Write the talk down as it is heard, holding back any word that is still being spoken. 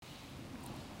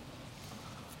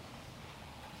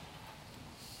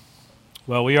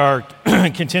Well, we are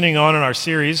continuing on in our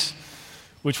series,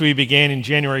 which we began in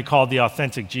January, called The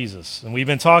Authentic Jesus. And we've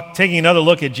been taking another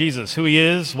look at Jesus, who he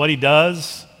is, what he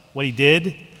does, what he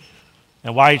did,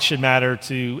 and why it should matter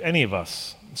to any of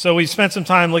us. So we've spent some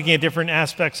time looking at different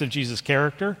aspects of Jesus'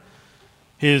 character,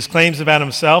 his claims about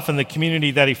himself, and the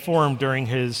community that he formed during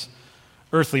his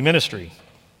earthly ministry.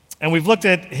 And we've looked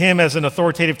at him as an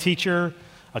authoritative teacher,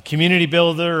 a community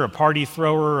builder, a party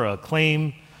thrower, a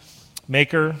claim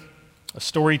maker, a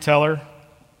storyteller.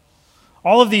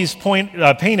 All of these paint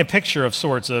a picture of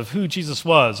sorts of who Jesus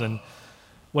was and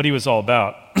what he was all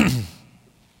about.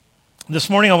 This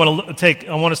morning I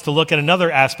want us to look at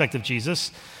another aspect of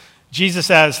Jesus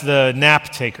as the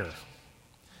nap taker.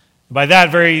 By that,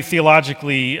 very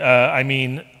theologically, I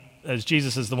mean as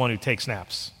Jesus is the one who takes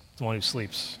naps, the one who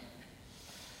sleeps.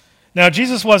 Now,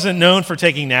 Jesus wasn't known for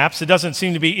taking naps. It doesn't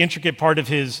seem to be an intricate part of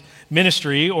his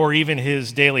ministry or even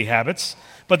his daily habits.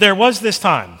 But there was this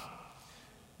time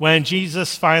when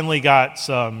Jesus finally got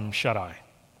some shut-eye.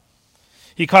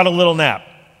 He caught a little nap.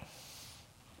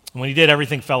 And when he did,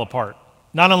 everything fell apart.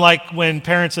 Not unlike when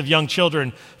parents of young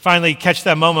children finally catch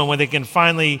that moment when they can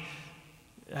finally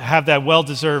have that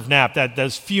well-deserved nap,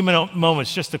 those few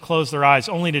moments just to close their eyes,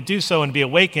 only to do so and be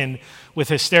awakened with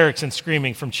hysterics and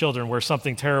screaming from children where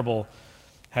something terrible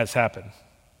has happened.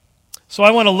 So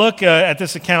I want to look at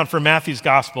this account from Matthew's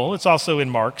gospel. It's also in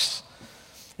Mark's.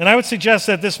 And I would suggest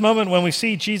that this moment when we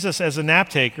see Jesus as a nap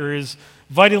taker is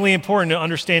vitally important to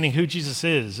understanding who Jesus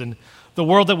is and the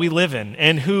world that we live in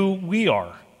and who we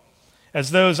are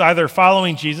as those either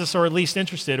following Jesus or at least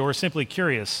interested or simply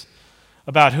curious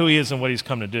about who he is and what he's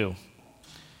come to do.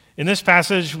 In this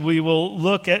passage, we will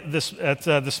look at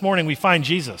this morning, we find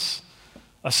Jesus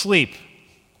asleep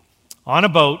on a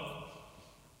boat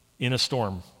in a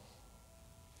storm.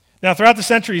 Now, throughout the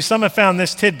centuries, some have found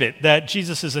this tidbit that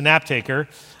Jesus is a nap taker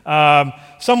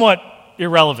somewhat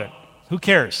irrelevant. Who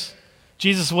cares?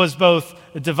 Jesus was both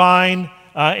divine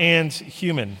and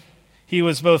human. He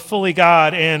was both fully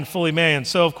God and fully man.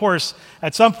 So, of course,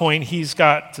 at some point, he's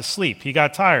got to sleep. He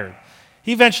got tired.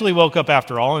 He eventually woke up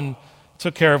after all and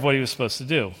took care of what he was supposed to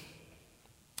do.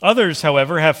 Others,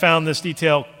 however, have found this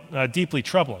detail deeply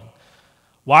troubling.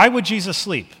 Why would Jesus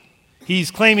sleep? He's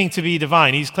claiming to be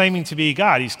divine. He's claiming to be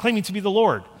God. He's claiming to be the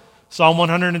Lord. Psalm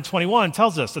 121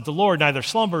 tells us that the Lord neither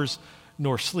slumbers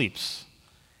nor sleeps.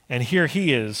 And here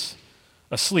he is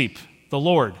asleep, the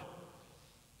Lord,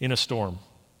 in a storm.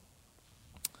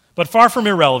 But far from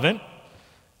irrelevant,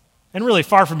 and really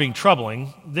far from being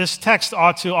troubling, this text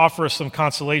ought to offer us some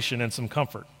consolation and some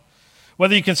comfort.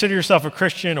 Whether you consider yourself a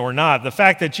Christian or not, the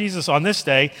fact that Jesus on this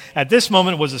day, at this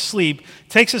moment, was asleep,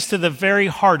 takes us to the very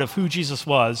heart of who Jesus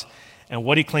was and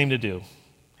what he claimed to do.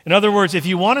 In other words, if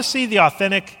you want to see the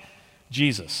authentic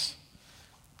Jesus,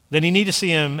 then you need to see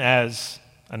him as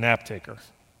a nap taker.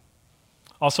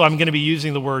 Also, I'm going to be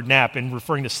using the word nap and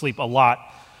referring to sleep a lot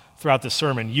throughout this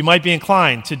sermon. You might be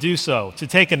inclined to do so, to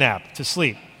take a nap, to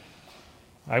sleep.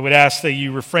 I would ask that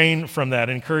you refrain from that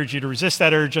and encourage you to resist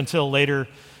that urge until later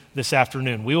this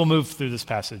afternoon. We will move through this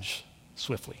passage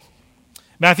swiftly.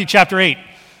 Matthew chapter 8.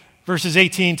 Verses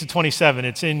 18 to 27.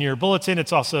 It's in your bulletin.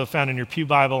 It's also found in your Pew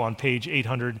Bible on page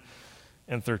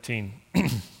 813.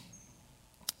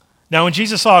 Now, when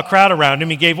Jesus saw a crowd around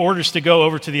him, he gave orders to go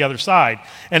over to the other side.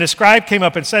 And a scribe came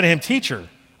up and said to him, "Teacher,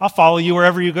 I'll follow you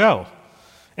wherever you go."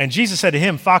 And Jesus said to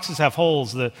him, "Foxes have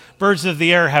holes, the birds of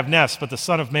the air have nests, but the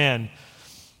Son of Man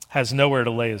has nowhere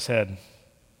to lay his head."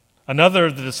 Another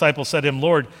of the disciples said to him,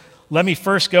 "Lord, let me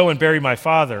first go and bury my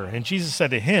father." And Jesus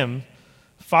said to him,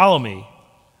 "Follow me,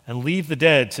 and leave the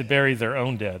dead to bury their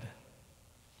own dead."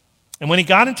 And when he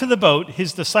got into the boat,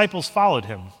 his disciples followed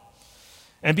him.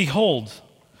 And behold,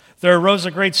 there arose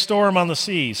a great storm on the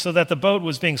sea, so that the boat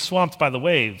was being swamped by the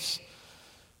waves.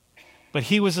 But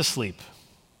he was asleep.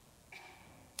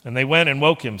 And they went and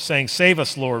woke him, saying, "Save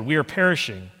us, Lord, we are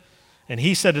perishing." And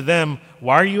he said to them,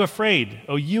 "Why are you afraid,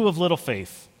 O you of little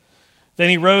faith?" Then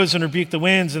he rose and rebuked the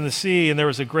winds and the sea, and there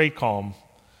was a great calm.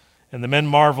 And the men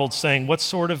marveled, saying, "What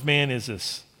sort of man is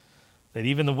this, that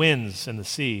even the winds and the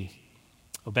sea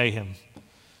obey him?"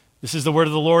 This is the word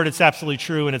of the Lord. It's absolutely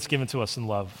true, and it's given to us in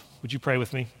love. Would you pray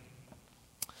with me?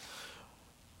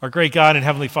 Our great God and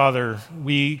Heavenly Father,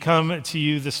 we come to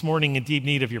you this morning in deep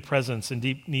need of your presence, in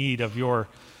deep need of your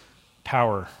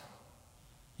power,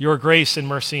 your grace and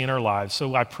mercy in our lives.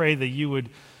 So I pray that you would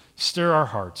stir our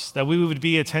hearts, that we would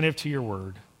be attentive to your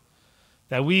word,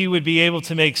 that we would be able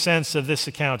to make sense of this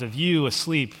account of you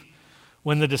asleep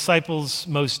when the disciples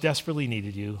most desperately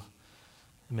needed you.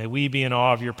 And may we be in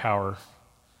awe of your power.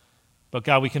 But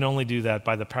God, we can only do that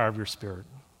by the power of your Spirit.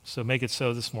 So make it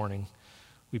so this morning.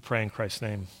 We pray in Christ's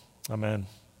name. Amen.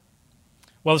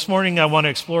 Well, this morning I want to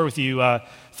explore with you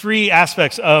three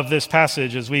aspects of this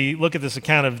passage as we look at this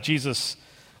account of Jesus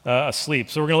asleep.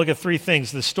 So we're going to look at three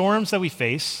things: the storms that we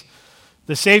face,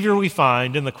 the Savior we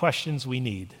find, and the questions we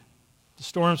need. The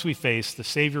storms we face, the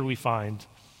Savior we find,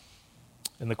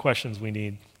 and the questions we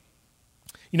need.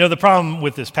 You know, the problem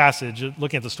with this passage,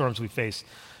 looking at the storms we face,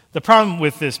 the problem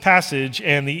with this passage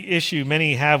and the issue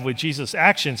many have with Jesus'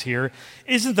 actions here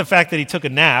isn't the fact that he took a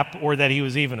nap or that he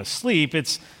was even asleep.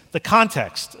 It's the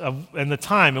context and the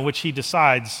time in which he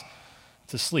decides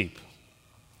to sleep.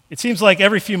 It seems like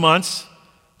every few months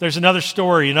there's another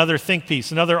story, another think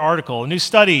piece, another article. A new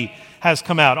study has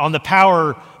come out on the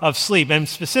power of sleep, and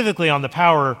specifically on the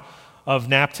power of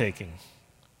nap taking.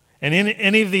 And in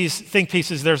any of these think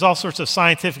pieces, there's all sorts of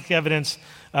scientific evidence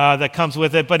that comes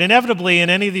with it. But inevitably,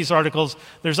 in any of these articles,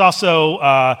 there's also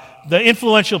the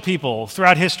influential people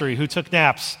throughout history who took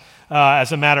naps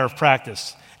as a matter of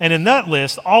practice. And in that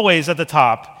list, always at the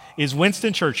top, is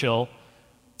Winston Churchill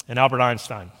and Albert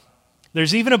Einstein.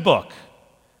 There's even a book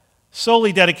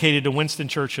solely dedicated to Winston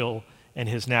Churchill and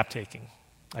his nap taking.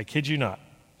 I kid you not.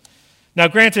 Now,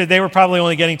 granted, they were probably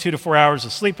only getting 2 to 4 hours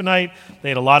of sleep a night. They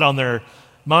had a lot on their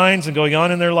minds and going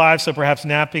on in their lives, so perhaps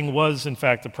napping was, in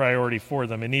fact, a priority for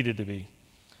them. It needed to be.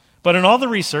 But in all the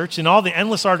research, in all the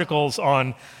endless articles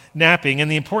on napping and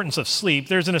the importance of sleep,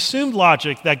 there's an assumed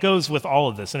logic that goes with all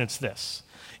of this, and it's this.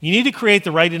 You need to create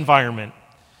the right environment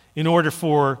in order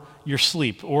for your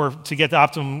sleep, or to get the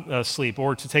optimum sleep,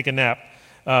 or to take a nap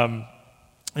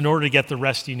in order to get the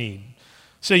rest you need.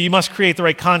 So you must create the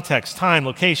right context, time,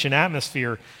 location,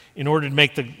 atmosphere in order to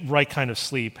make the right kind of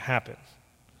sleep happen.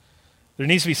 There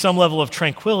needs to be some level of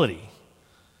tranquility.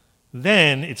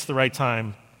 Then it's the right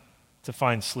time to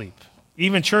find sleep.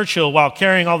 Even Churchill, while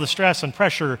carrying all the stress and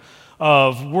pressure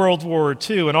of World War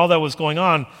II and all that was going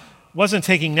on, wasn't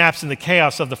taking naps in the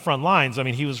chaos of the front lines. I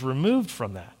mean, he was removed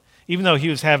from that. Even though he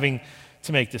was having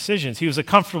to make decisions, he was a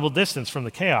comfortable distance from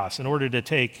the chaos in order to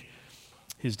take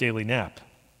his daily nap.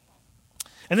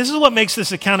 And this is what makes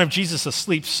this account of Jesus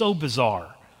asleep so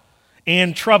bizarre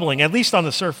and troubling, at least on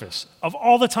the surface. Of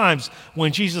all the times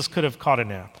when Jesus could have caught a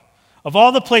nap, of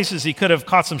all the places he could have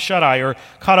caught some shut-eye or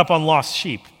caught up on lost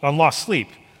sleep,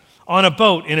 on a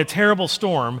boat in a terrible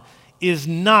storm is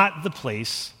not the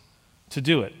place to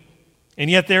do it. And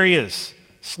yet there he is,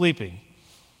 sleeping.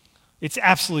 It's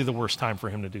absolutely the worst time for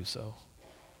him to do so.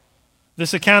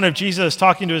 This account of Jesus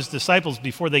talking to his disciples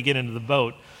before they get into the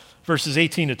boat, verses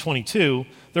 18 to 22,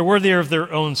 they're worthy of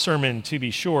their own sermon, to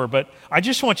be sure, but I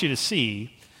just want you to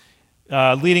see,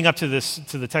 leading up to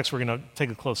the text we're going to take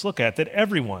a close look at, that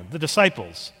everyone, the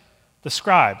disciples, the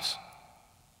scribes,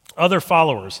 other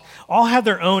followers, all had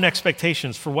their own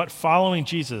expectations for what following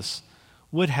Jesus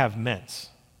would have meant.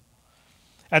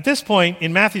 At this point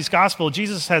in Matthew's gospel,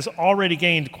 Jesus has already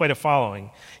gained quite a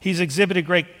following. He's exhibited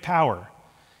great power.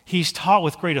 He's taught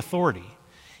with great authority.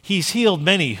 He's healed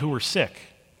many who were sick.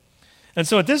 And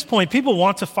so at this point, people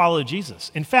want to follow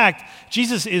Jesus. In fact,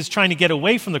 Jesus is trying to get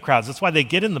away from the crowds. That's why they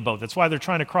get in the boat. That's why they're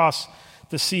trying to cross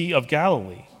the Sea of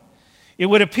Galilee. It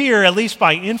would appear, at least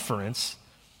by inference,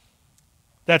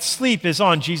 that sleep is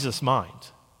on Jesus'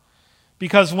 mind.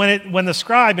 Because when the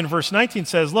scribe in verse 19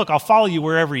 says, "Look, I'll follow you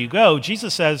wherever you go,"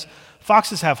 Jesus says,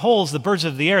 "Foxes have holes, the birds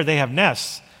of the air, they have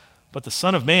nests, but the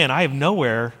Son of Man, I have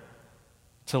nowhere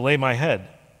to lay my head."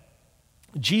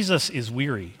 Jesus is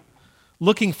weary,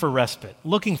 looking for respite,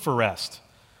 looking for rest,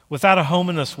 without a home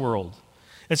in this world.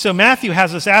 And so Matthew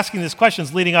has us asking these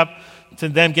questions leading up to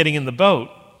them getting in the boat.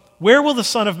 Where will the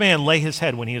Son of Man lay his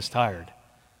head when he is tired?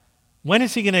 When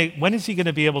is he going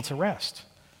to be able to rest?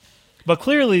 But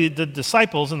clearly the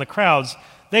disciples and the crowds,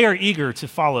 they are eager to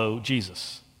follow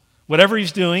Jesus. Whatever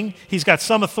he's doing, he's got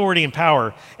some authority and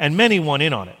power, and many want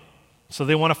in on it. So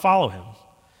they want to follow him.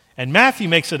 And Matthew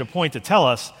makes it a point to tell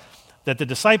us that the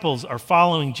disciples are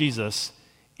following Jesus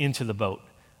into the boat,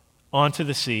 onto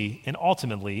the sea, and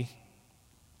ultimately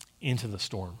into the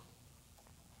storm.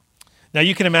 Now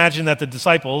you can imagine that the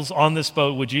disciples on this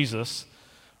boat with Jesus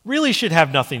really should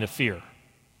have nothing to fear.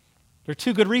 There are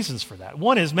two good reasons for that.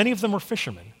 One is many of them were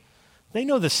fishermen. They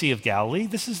know the Sea of Galilee.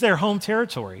 This is their home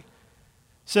territory.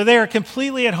 So they are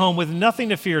completely at home with nothing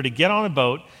to fear to get on a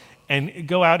boat and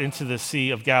go out into the Sea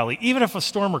of Galilee. Even if a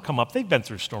storm were come up, they've been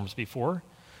through storms before.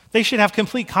 They should have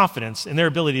complete confidence in their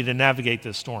ability to navigate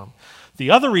this storm.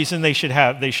 The other reason they should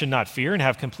not fear and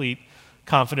have complete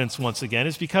confidence once again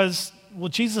is because, well,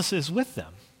 Jesus is with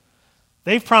them.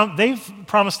 They've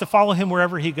promised to follow him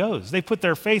wherever he goes. They put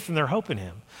their faith and their hope in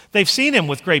him. They've seen him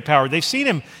with great power. They've seen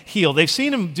him heal. They've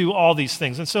seen him do all these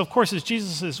things. And so, of course, as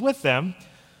Jesus is with them,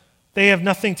 they have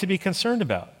nothing to be concerned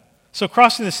about. So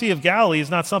crossing the Sea of Galilee is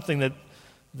not something that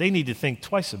they need to think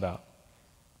twice about.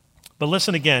 But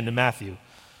listen again to Matthew,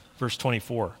 verse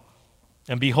 24.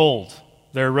 And behold,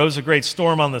 there arose a great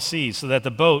storm on the sea, so that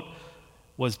the boat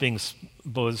was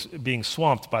being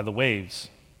swamped by the waves,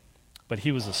 but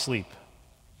he was asleep.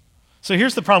 So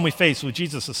here's the problem we face with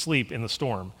Jesus asleep in the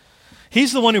storm.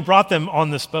 He's the one who brought them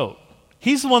on this boat.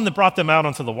 He's the one that brought them out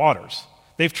onto the waters.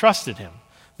 They've trusted him.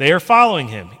 They are following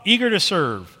him, eager to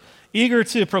serve, eager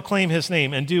to proclaim his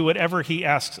name and do whatever he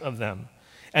asks of them.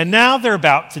 And now they're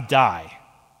about to die.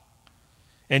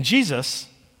 And Jesus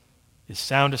is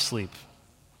sound asleep.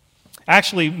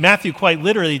 Actually, Matthew quite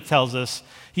literally tells us,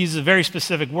 he uses a very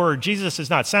specific word. Jesus is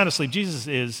not sound asleep. Jesus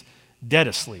is dead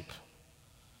asleep.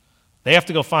 They have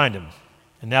to go find him.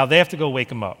 And now they have to go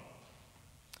wake him up.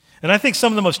 And I think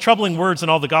some of the most troubling words in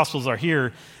all the Gospels are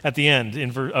here at the end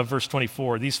of verse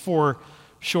 24. These 4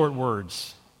 short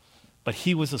words. But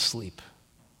he was asleep.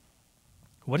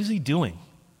 What is he doing?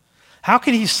 How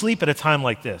can he sleep at a time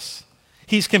like this?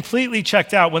 He's completely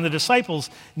checked out when the disciples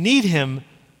need him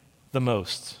the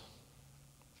most.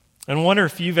 And I wonder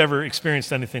if you've ever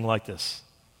experienced anything like this.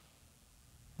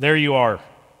 There you are,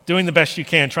 doing the best you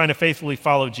can, trying to faithfully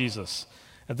follow Jesus.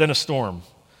 And then a storm.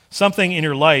 Something in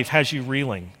your life has you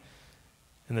reeling.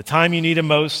 And the time you need him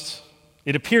most,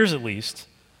 it appears at least,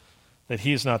 that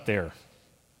he is not there.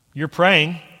 You're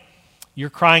praying. You're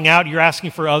crying out. You're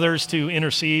asking for others to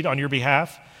intercede on your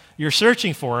behalf. You're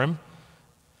searching for him.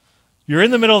 You're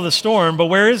in the middle of the storm, but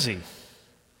where is he?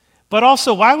 But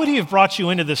also, why would he have brought you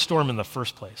into this storm in the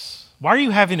first place? Why are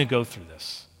you having to go through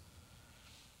this?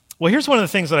 Well, here's one of the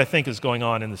things that I think is going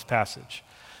on in this passage.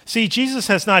 See, Jesus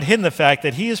has not hidden the fact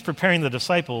that he is preparing the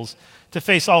disciples to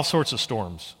face all sorts of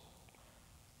storms.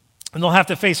 And they'll have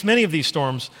to face many of these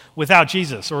storms without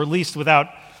Jesus, or at least without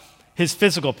his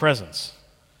physical presence.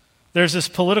 There's this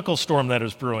political storm that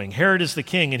is brewing. Herod is the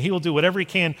king, and he will do whatever he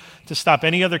can to stop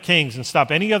any other kings and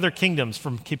stop any other kingdoms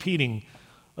from competing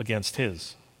against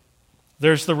his.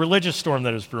 There's the religious storm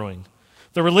that is brewing.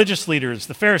 The religious leaders,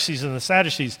 the Pharisees and the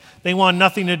Sadducees, they want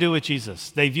nothing to do with Jesus.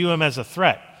 They view him as a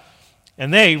threat.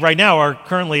 And they, right now, are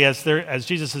currently, as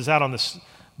Jesus is out on this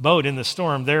boat in the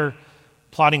storm, they're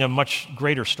plotting a much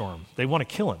greater storm. They want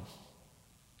to kill him.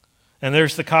 And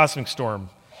there's the cosmic storm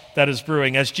that is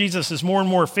brewing as Jesus is more and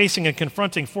more facing and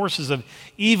confronting forces of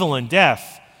evil and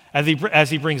death as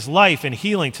he brings life and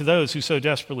healing to those who so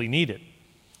desperately need it.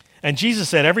 And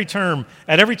Jesus at every turn,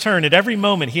 at every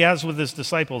moment he has with his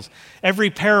disciples, every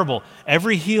parable,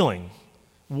 every healing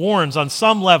warns on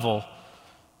some level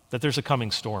that there's a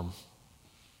coming storm.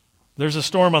 There's a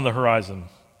storm on the horizon.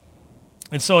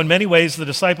 And so in many ways, the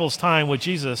disciples' time with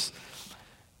Jesus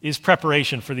is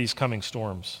preparation for these coming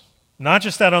storms. Not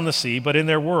just out on the sea, but in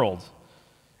their world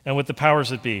and with the powers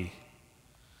that be.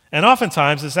 And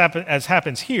oftentimes, as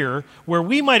happens here, where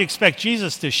we might expect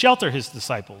Jesus to shelter his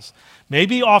disciples,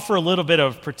 maybe offer a little bit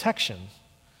of protection,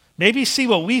 maybe see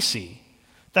what we see,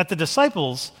 that the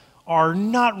disciples are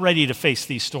not ready to face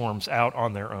these storms out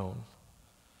on their own.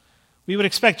 We would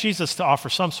expect Jesus to offer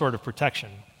some sort of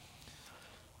protection.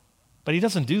 But he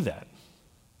doesn't do that.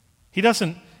 He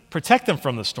doesn't protect them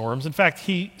from the storms. In fact,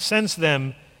 he sends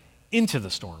them into the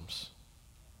storms.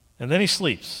 And then he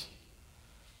sleeps.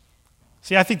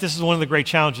 See, I think this is one of the great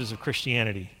challenges of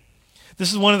Christianity.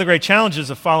 This is one of the great challenges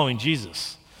of following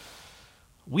Jesus.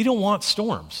 We don't want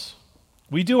storms.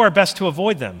 We do our best to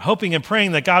avoid them, hoping and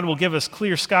praying that God will give us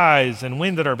clear skies and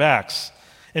wind at our backs.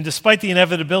 And despite the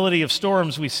inevitability of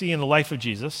storms we see in the life of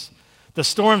Jesus, the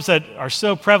storms that are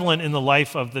so prevalent in the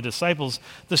life of the disciples,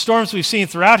 the storms we've seen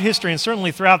throughout history and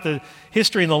certainly throughout the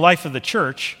history and the life of the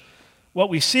church, what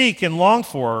we seek and long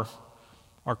for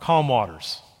are calm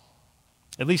waters.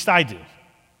 At least I do.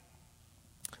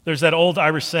 There's that old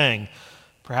Irish saying,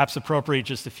 perhaps appropriate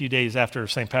just a few days after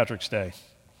St. Patrick's Day,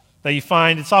 that you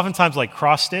find it's oftentimes like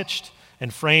cross-stitched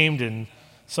and framed in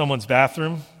someone's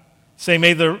bathroom. Say,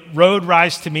 may the road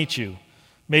rise to meet you.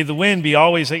 May the wind be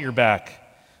always at your back.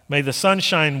 May the sun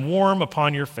shine warm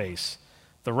upon your face.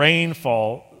 The rain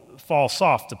fall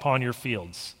soft upon your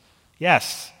fields.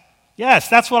 Yes,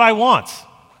 that's what I want.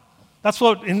 That's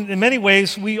what, in many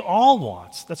ways, we all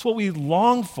want. That's what we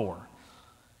long for.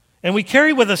 And we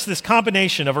carry with us this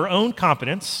combination of our own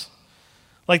competence,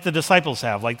 like the disciples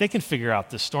have. Like they can figure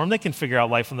out this storm. They can figure out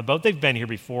life on the boat. They've been here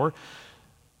before.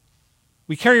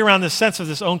 We carry around this sense of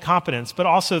this own competence, but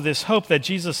also this hope that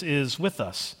Jesus is with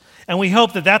us. And we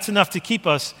hope that that's enough to keep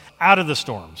us out of the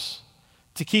storms,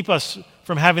 to keep us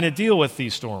from having to deal with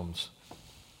these storms.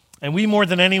 And we, more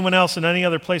than anyone else in any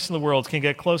other place in the world, can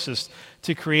get closest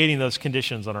to creating those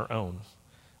conditions on our own.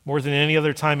 More than any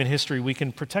other time in history, we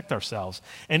can protect ourselves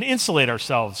and insulate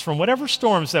ourselves from whatever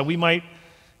storms that we might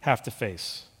have to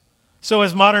face. So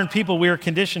as modern people, we are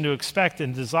conditioned to expect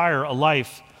and desire a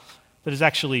life that is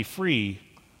actually free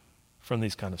from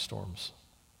these kind of storms.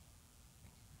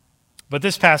 But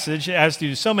this passage, as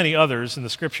do so many others in the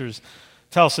scriptures,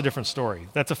 tell us a different story.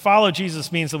 That to follow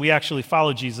Jesus means that we actually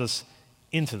follow Jesus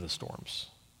into the storms.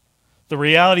 The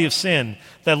reality of sin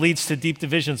that leads to deep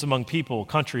divisions among people,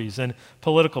 countries, and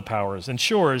political powers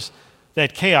ensures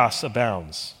that chaos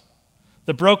abounds.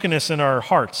 The brokenness in our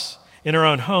hearts, in our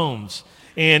own homes,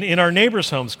 and in our neighbors'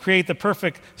 homes create the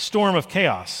perfect storm of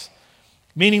chaos,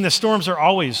 meaning the storms are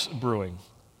always brewing.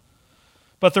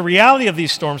 But the reality of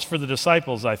these storms for the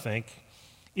disciples, I think,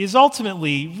 is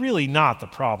ultimately really not the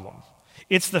problem.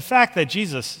 It's the fact that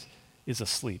Jesus is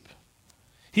asleep.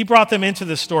 He brought them into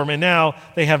this storm, and now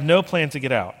they have no plan to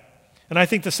get out. And I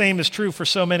think the same is true for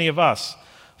so many of us.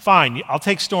 Fine, I'll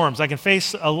take storms. I can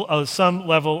face some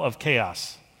level of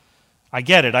chaos. I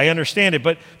get it. I understand it.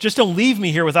 But just don't leave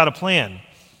me here without a plan.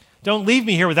 Don't leave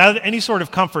me here without any sort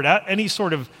of comfort, any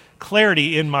sort of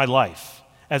clarity in my life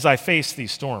as I face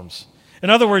these storms. In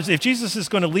other words, if Jesus is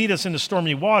going to lead us into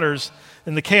stormy waters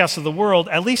and the chaos of the world,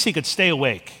 at least he could stay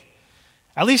awake.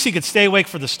 At least he could stay awake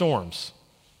for the storms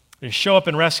and show up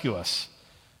and rescue us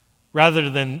rather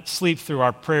than sleep through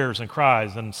our prayers and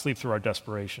cries and sleep through our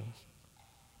desperation.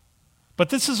 But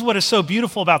this is what is so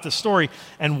beautiful about this story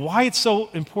and why it's so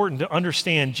important to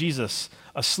understand Jesus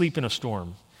asleep in a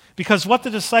storm. Because what the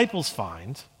disciples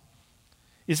find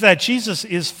is that Jesus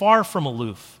is far from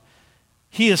aloof.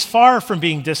 He is far from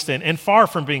being distant and far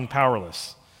from being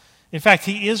powerless. In fact,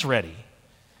 he is ready.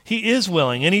 He is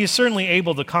willing, and he is certainly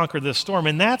able to conquer this storm.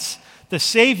 And that's the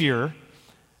Savior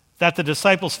that the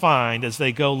disciples find as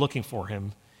they go looking for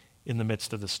him in the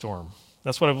midst of the storm.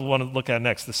 That's what I want to look at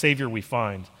next, the Savior we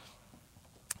find.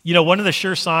 You know, one of the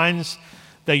sure signs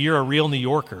that you're a real New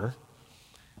Yorker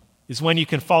is when you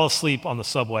can fall asleep on the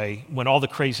subway when all the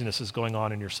craziness is going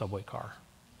on in your subway car.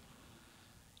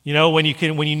 You know, when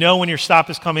your stop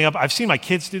is coming up. I've seen my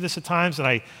kids do this at times, and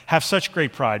I have such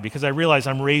great pride because I realize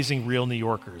I'm raising real New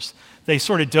Yorkers. They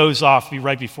sort of doze off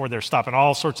right before their stop, and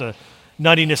all sorts of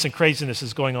nuttiness and craziness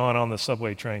is going on the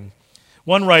subway train.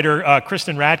 One writer,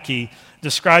 Kristen Radke,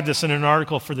 described this in an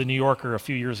article for The New Yorker a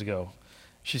few years ago.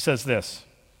 She says this: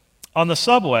 "On the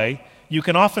subway, you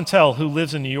can often tell who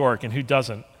lives in New York and who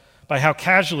doesn't by how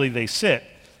casually they sit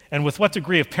and with what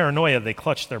degree of paranoia they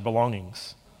clutch their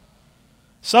belongings.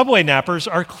 Subway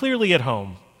nappers are clearly at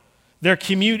home. Their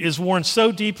commute is worn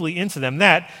so deeply into them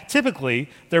that,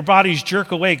 typically, their bodies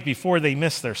jerk awake before they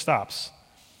miss their stops.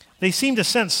 They seem to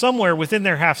sense somewhere within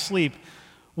their half-sleep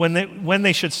when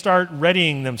they should start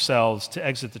readying themselves to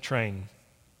exit the train.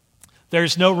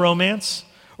 There's no romance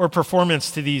or performance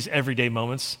to these everyday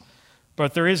moments,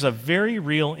 but there is a very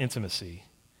real intimacy.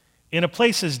 In a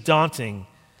place as daunting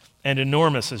and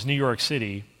enormous as New York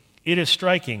City, it is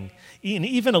striking and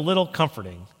even a little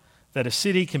comforting that a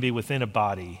city can be within a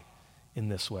body in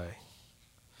this way."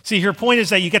 See, her point is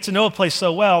that you get to know a place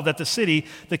so well that the city,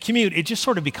 the commute, it just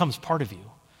sort of becomes part of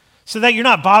you, so that you're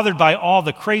not bothered by all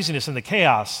the craziness and the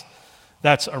chaos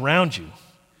that's around you.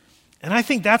 And I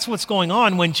think that's what's going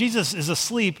on when Jesus is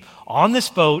asleep on this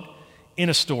boat in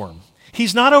a storm.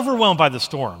 He's not overwhelmed by the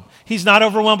storm. He's not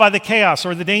overwhelmed by the chaos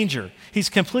or the danger. He's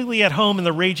completely at home in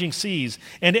the raging seas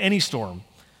and any storm.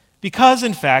 Because,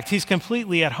 in fact, he's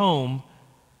completely at home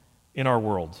in our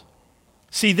world.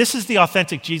 See, this is the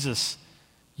authentic Jesus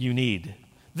you need.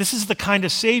 This is the kind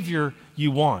of Savior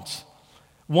you want.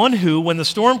 One who, when the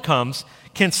storm comes,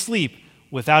 can sleep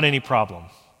without any problem.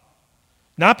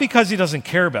 Not because he doesn't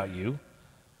care about you,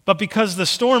 but because the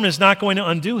storm is not going to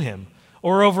undo him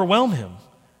or overwhelm him.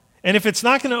 And if it's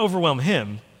not going to overwhelm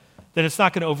him, then it's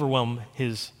not going to overwhelm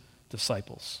his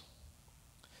disciples.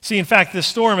 See, in fact, this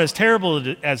storm, as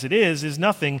terrible as it is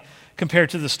nothing compared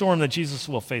to the storm that Jesus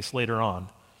will face later on.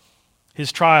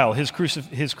 His trial, his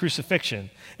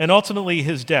crucifixion, and ultimately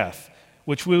his death,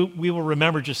 which we will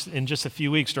remember in just a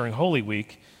few weeks during Holy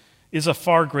Week, is a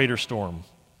far greater storm.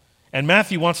 And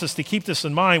Matthew wants us to keep this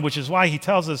in mind, which is why he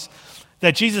tells us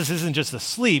that Jesus isn't just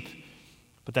asleep,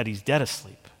 but that he's dead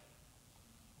asleep.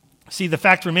 See, the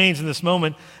fact remains in this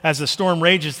moment, as the storm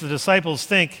rages, the disciples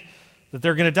think that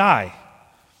they're going to die.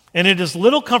 And it is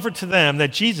little comfort to them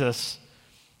that Jesus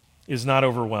is not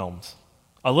overwhelmed.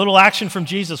 A little action from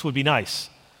Jesus would be nice,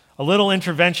 a little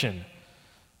intervention,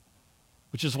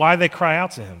 which is why they cry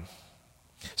out to him.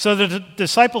 So the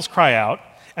disciples cry out,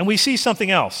 and we see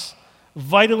something else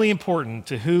vitally important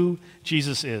to who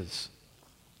Jesus is.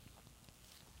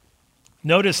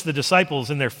 Notice the disciples,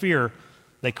 in their fear,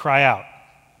 they cry out.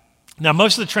 Now,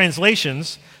 most of the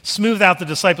translations smooth out the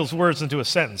disciples' words into a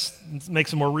sentence. It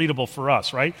makes it more readable for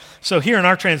us, right? So here in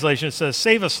our translation, it says,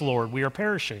 "Save us, Lord, we are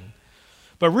perishing."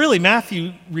 But really,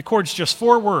 Matthew records just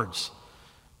 4 words.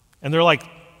 And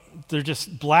they're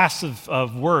just blasts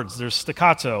of words. There's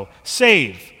staccato.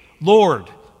 Save, Lord,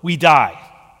 we die.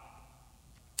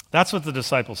 That's what the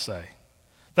disciples say.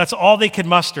 That's all they could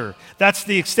muster. That's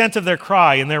the extent of their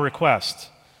cry and their request.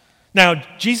 Now,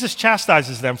 Jesus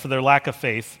chastises them for their lack of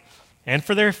faith and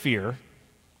for their fear,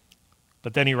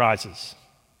 but then he rises.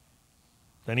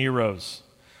 Then he arose.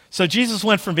 So Jesus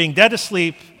went from being dead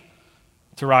asleep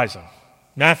to rising.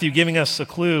 Matthew giving us a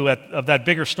clue of that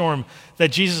bigger storm that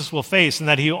Jesus will face and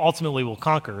that he ultimately will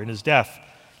conquer in his death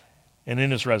and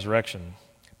in his resurrection.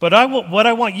 But what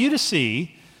I want you to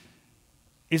see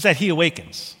is that he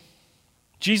awakens.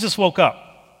 Jesus woke up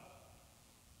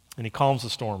and he calms the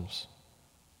storms.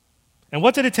 And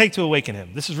what did it take to awaken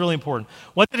him? This is really important.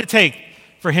 What did it take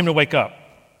for him to wake up?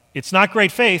 It's not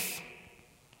great faith,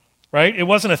 right? It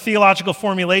wasn't a theological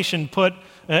formulation put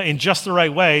in just the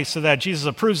right way so that Jesus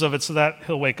approves of it so that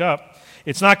he'll wake up.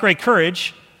 It's not great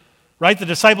courage, right? The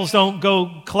disciples don't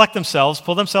go collect themselves,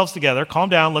 pull themselves together, calm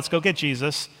down, let's go get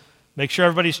Jesus, make sure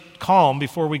everybody's calm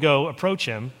before we go approach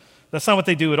him. That's not what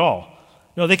they do at all.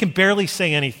 No, they can barely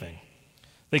say anything.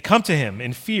 They come to him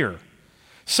in fear,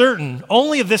 certain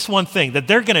only of this one thing, that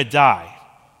they're going to die.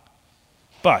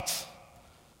 But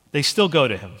they still go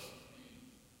to him.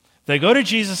 They go to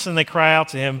Jesus and they cry out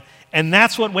to him, and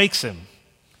that's what wakes him.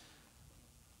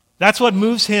 That's what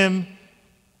moves him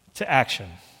to action.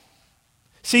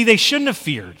 See, they shouldn't have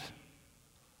feared.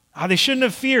 They shouldn't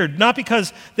have feared, not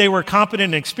because they were competent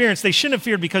and experienced. They shouldn't have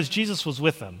feared because Jesus was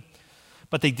with them.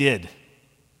 But they did.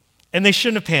 And they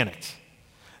shouldn't have panicked.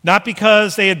 Not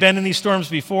because they had been in these storms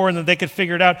before and that they could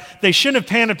figure it out. They shouldn't have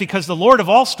panicked because the Lord of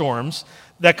all storms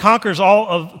that conquers all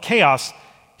of chaos,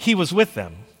 he was with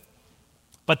them.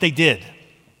 But they did.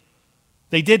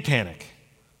 They did panic.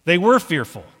 They were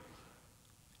fearful.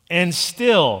 And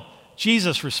still,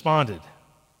 Jesus responded.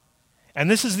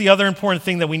 And this is the other important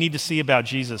thing that we need to see about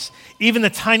Jesus. Even the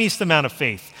tiniest amount of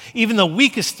faith, even the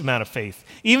weakest amount of faith,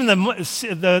 even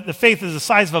the faith is the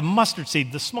size of a mustard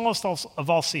seed, the smallest of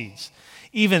all seeds,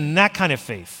 even that kind of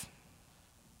faith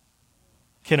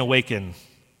can awaken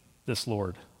this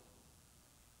Lord.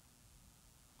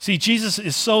 See, Jesus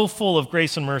is so full of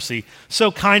grace and mercy,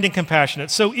 so kind and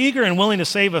compassionate, so eager and willing to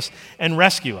save us and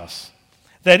rescue us,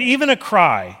 that even a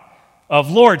cry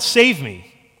of, "Lord, save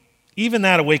me," even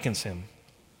that awakens him.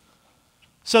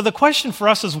 So the question for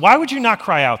us is, why would you not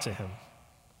cry out to him?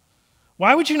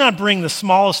 Why would you not bring the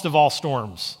smallest of all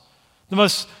storms, the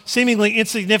most seemingly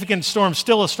insignificant storm,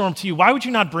 still a storm to you? Why would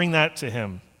you not bring that to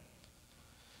him?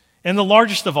 And the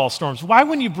largest of all storms, why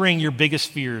wouldn't you bring your biggest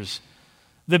fears,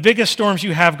 the biggest storms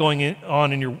you have going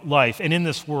on in your life and in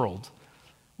this world?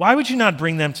 Why would you not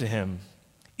bring them to him,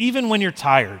 even when you're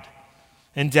tired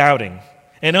and doubting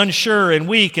and unsure and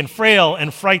weak and frail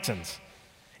and frightened?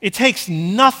 It takes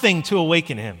nothing to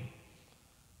awaken him.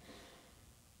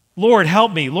 Lord,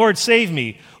 help me. Lord, save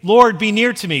me. Lord, be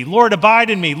near to me. Lord, abide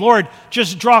in me. Lord,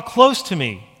 just draw close to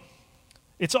me.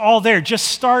 It's all there. Just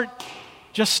start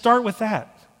with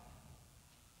that.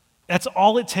 That's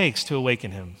all it takes to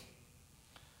awaken him.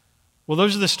 Well,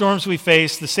 those are the storms we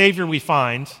face, the Savior we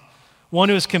find, one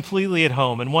who is completely at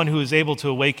home and one who is able to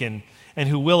awaken and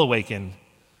who will awaken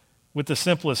with the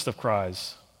simplest of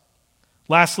cries.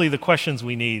 Lastly, the questions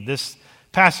we need. This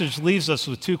passage leaves us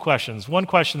with 2 questions. One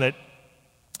question that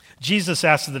Jesus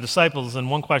asked the disciples and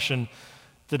one question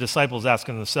the disciples ask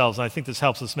themselves. And I think this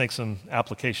helps us make some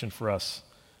application for us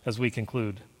as we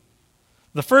conclude.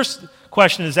 The first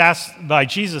question is asked by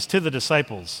Jesus to the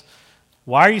disciples.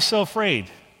 Why are you so afraid?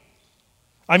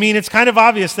 I mean, it's kind of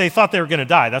obvious they thought they were going to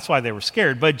die. That's why they were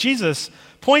scared. But Jesus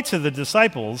points to the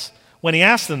disciples when he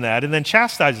asks them that and then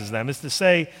chastises them, is to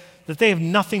say that they have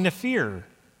nothing to fear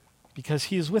because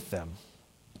he is with them.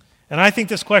 And I think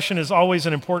this question is always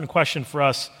an important question for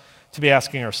us to be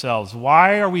asking ourselves.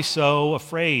 Why are we so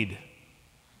afraid?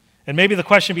 And maybe the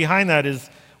question behind that is,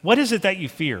 what is it that you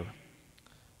fear?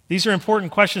 These are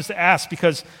important questions to ask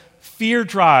because fear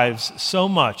drives so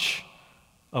much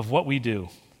of what we do,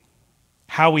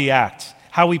 how we act,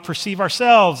 how we perceive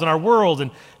ourselves and our world,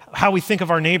 and how we think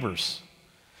of our neighbors.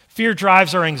 Fear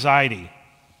drives our anxiety.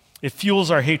 It fuels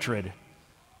our hatred.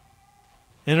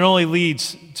 And it only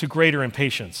leads to greater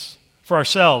impatience for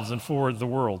ourselves and for the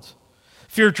world.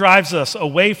 Fear drives us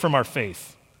away from our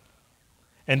faith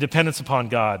and dependence upon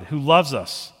God, who loves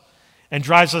us, and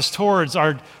drives us towards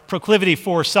our proclivity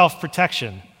for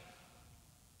self-protection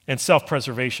and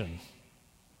self-preservation.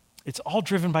 It's all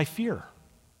driven by fear.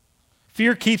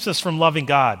 Fear keeps us from loving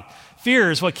God.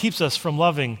 Fear is what keeps us from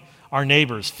loving our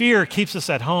neighbors. Fear keeps us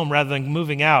at home rather than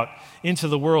moving out into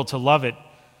the world to love it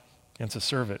and to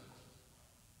serve it.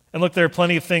 And look, there are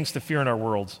plenty of things to fear in our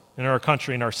world, in our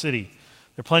country, in our city.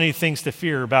 There are plenty of things to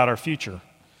fear about our future.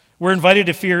 We're invited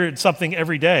to fear something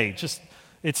every day.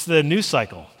 It's the news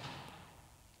cycle.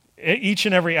 Each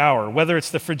and every hour, whether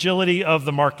it's the fragility of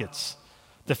the markets,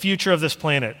 the future of this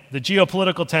planet, the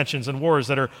geopolitical tensions and wars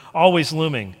that are always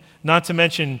looming, not to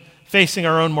mention facing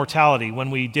our own mortality when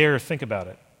we dare think about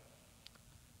it.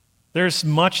 There's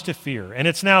much to fear, and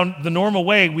it's now the normal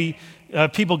way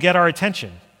people get our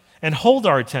attention and hold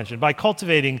our attention by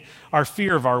cultivating our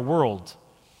fear of our world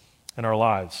and our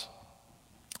lives.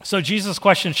 So Jesus'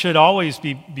 question should always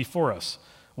be before us.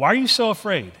 Why are you so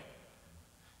afraid?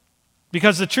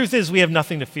 Because the truth is we have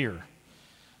nothing to fear.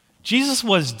 Jesus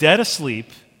was dead asleep,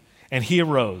 and he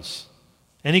arose,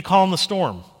 and he calmed the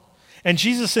storm. And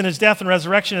Jesus in his death and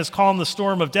resurrection has calmed the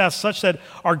storm of death such that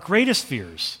our greatest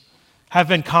fears have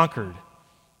been conquered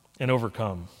and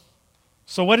overcome.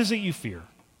 So what is it you fear?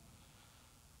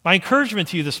 My encouragement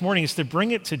to you this morning is to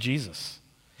bring it to Jesus.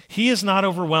 He is not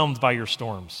overwhelmed by your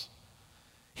storms.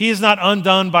 He is not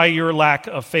undone by your lack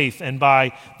of faith and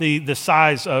by the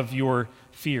size of your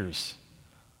fears.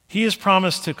 He has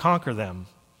promised to conquer them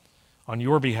on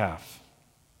your behalf.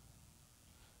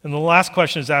 And the last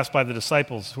question is asked by the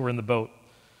disciples who were in the boat.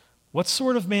 What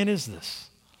sort of man is this,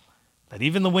 that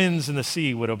even the winds and the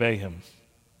sea would obey him?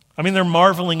 I mean, they're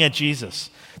marveling at Jesus.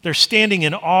 They're standing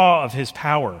in awe of his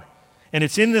power. And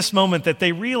it's in this moment that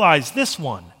they realize this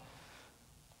one,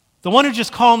 the one who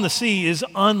just calmed the sea, is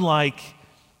unlike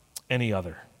any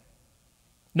other.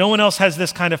 No one else has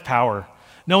this kind of power.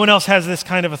 No one else has this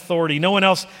kind of authority. No one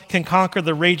else can conquer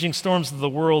the raging storms of the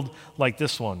world like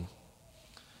this one.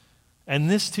 And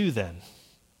this too, then,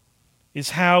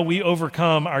 is how we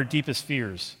overcome our deepest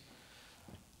fears.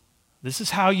 This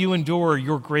is how you endure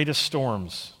your greatest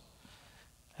storms.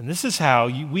 And this is how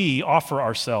we offer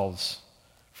ourselves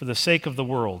for the sake of the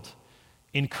world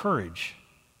in courage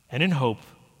and in hope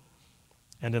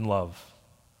and in love,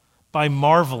 by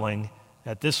marveling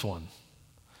at this one,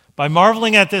 by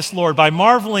marveling at this Lord, by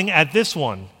marveling at this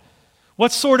one.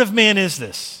 What sort of man is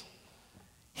this?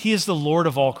 He is the Lord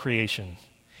of all creation.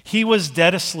 He was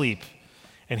dead asleep,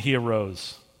 and he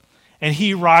arose. And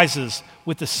he rises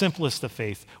with the simplest of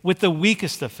faith, with the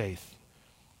weakest of faith.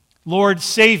 Lord,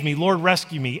 save me. Lord,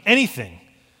 rescue me. Anything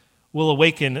will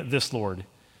awaken this Lord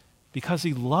because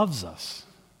he loves us.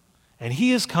 And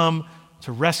he has come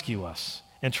to rescue us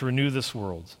and to renew this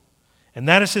world. And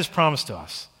that is his promise to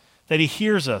us, that he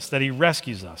hears us, that he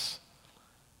rescues us.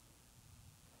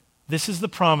 This is the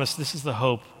promise, this is the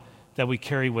hope that we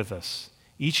carry with us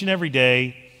each and every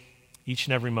day, each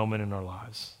and every moment in our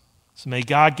lives. So may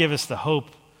God give us the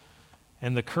hope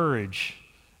and the courage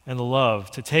and the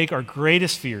love to take our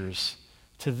greatest fears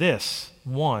to this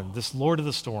one, this Lord of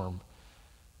the storm,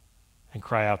 and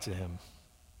cry out to him.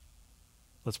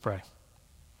 Let's pray.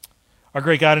 Our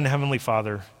great God and Heavenly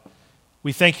Father,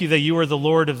 we thank you that you are the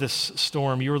Lord of this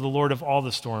storm. You are the Lord of all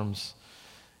the storms.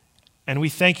 And we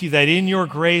thank you that in your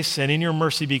grace and in your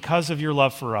mercy, because of your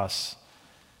love for us,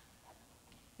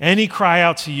 any cry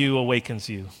out to you awakens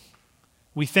you.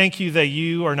 We thank you that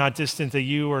you are not distant, that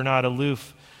you are not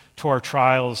aloof to our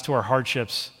trials, to our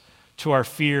hardships, to our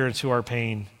fear, and to our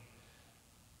pain,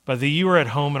 but that you are at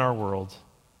home in our world.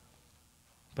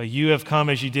 But you have come,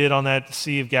 as you did on that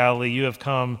Sea of Galilee, you have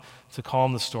come to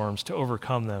calm the storms, to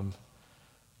overcome them.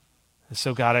 And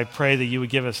so, God, I pray that you would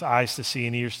give us eyes to see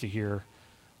and ears to hear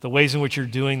the ways in which you're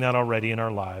doing that already in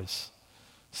our lives,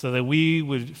 so that we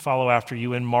would follow after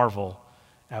you and marvel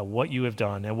at what you have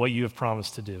done and what you have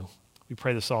promised to do. We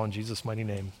pray this all in Jesus' mighty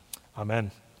name.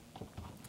 Amen.